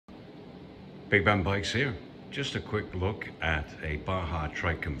Big Band Bikes here. Just a quick look at a Baha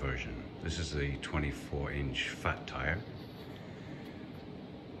Trike conversion. This is the 24-inch fat tire.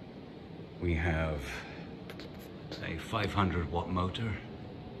 We have a 500-watt motor,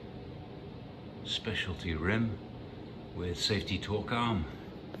 specialty rim with safety torque arm.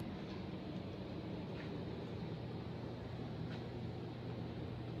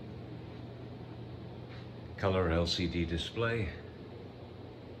 Color LCD display.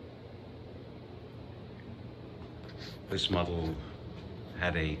 This model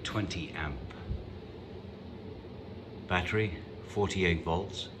had a 20 amp battery, 48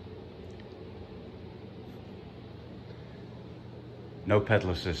 volts. No pedal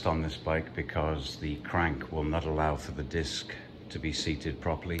assist on this bike because the crank will not allow for the disc to be seated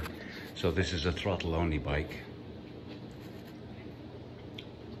properly. So this is a throttle only bike.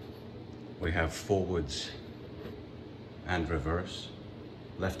 We have forwards and reverse,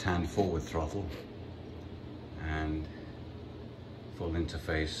 left hand forward throttle, and full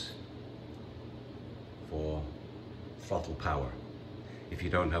interface for throttle power. If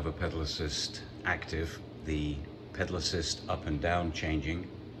you don't have a pedal assist active, the pedal assist up and down changing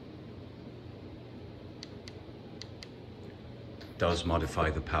does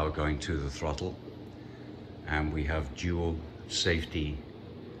modify the power going to the throttle, and we have dual safety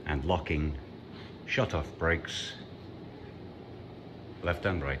and locking shut-off brakes, left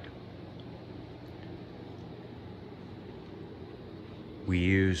and right. We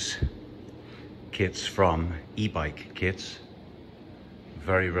use kits from e-bike kits,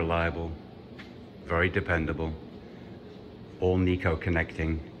 very reliable, very dependable, all Nico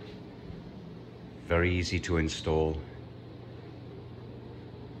connecting, very easy to install,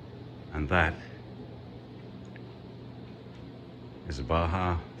 and that is a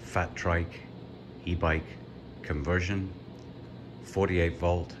Baha Fat Trike e-bike conversion, 48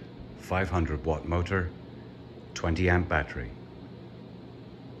 volt, 500 watt motor, 20 amp battery.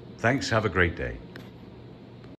 Thanks, have a great day.